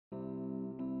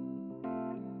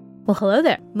Well, hello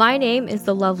there. My name is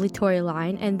the lovely Tori,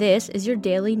 and this is your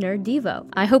Daily Nerd Devo.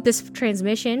 I hope this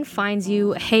transmission finds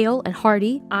you hale and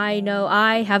hearty. I know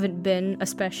I haven't been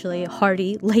especially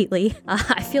hearty lately.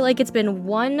 I feel like it's been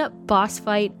one boss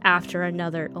fight after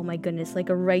another. Oh my goodness, like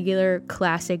a regular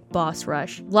classic boss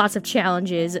rush. Lots of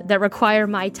challenges that require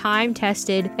my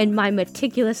time-tested and my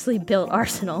meticulously built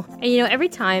arsenal. And every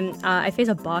time I face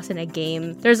a boss in a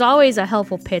game, there's always a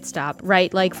helpful pit stop,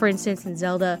 right? Like for instance in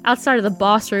Zelda, outside of the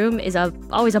boss room is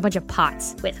always a bunch of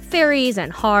pots with fairies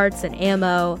and hearts and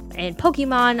ammo. And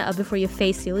Pokemon, before you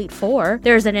face the Elite Four,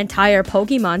 there's an entire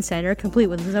Pokemon Center complete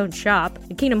with its own shop.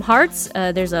 In Kingdom Hearts,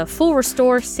 there's a full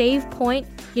restore save point.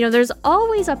 There's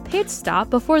always a pit stop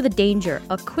before the danger,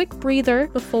 a quick breather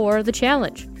before the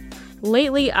challenge.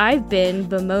 Lately, I've been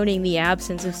bemoaning the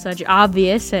absence of such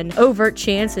obvious and overt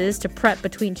chances to prep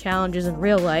between challenges in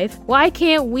real life. Why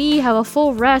can't we have a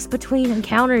full rest between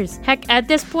encounters? Heck, at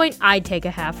this point, I'd take a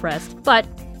half rest. But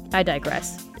I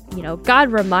digress.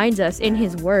 God reminds us in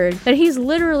his word that he's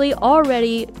literally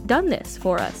already done this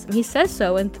for us. He says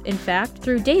so, in fact,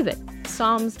 through David.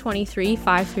 Psalms 23,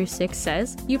 5-6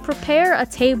 says, "You prepare a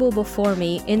table before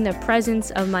me in the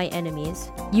presence of my enemies.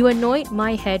 You anoint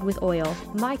my head with oil.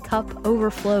 My cup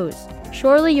overflows.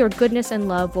 Surely your goodness and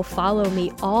love will follow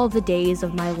me all the days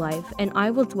of my life, and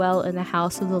I will dwell in the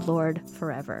house of the Lord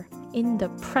forever." In the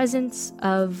presence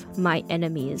of my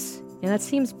enemies. That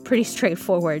seems pretty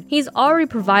straightforward. He's already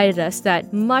provided us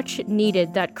that much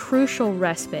needed, that crucial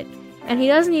respite. And he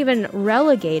doesn't even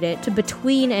relegate it to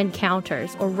between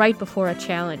encounters or right before a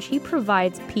challenge. He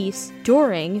provides peace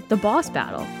during the boss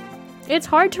battle. It's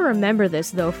hard to remember this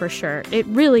though for sure. It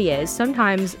really is.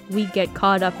 Sometimes we get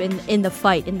caught up in the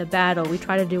fight, in the battle. We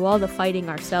try to do all the fighting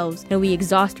ourselves and we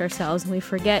exhaust ourselves and we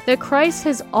forget that Christ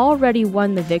has already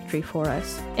won the victory for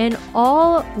us. And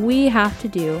all we have to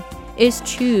do is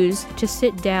choose to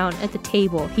sit down at the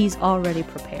table he's already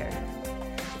prepared.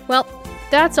 Well,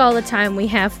 that's all the time we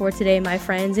have for today, my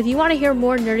friends. If you want to hear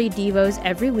more nerdy devos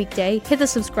every weekday, hit the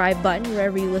subscribe button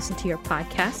wherever you listen to your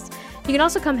podcasts. You can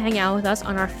also come hang out with us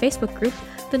on our Facebook group,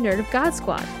 the Nerd of God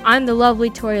Squad. I'm the lovely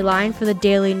Tori for the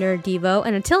Daily Nerd Devo,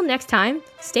 and until next time,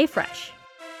 stay fresh.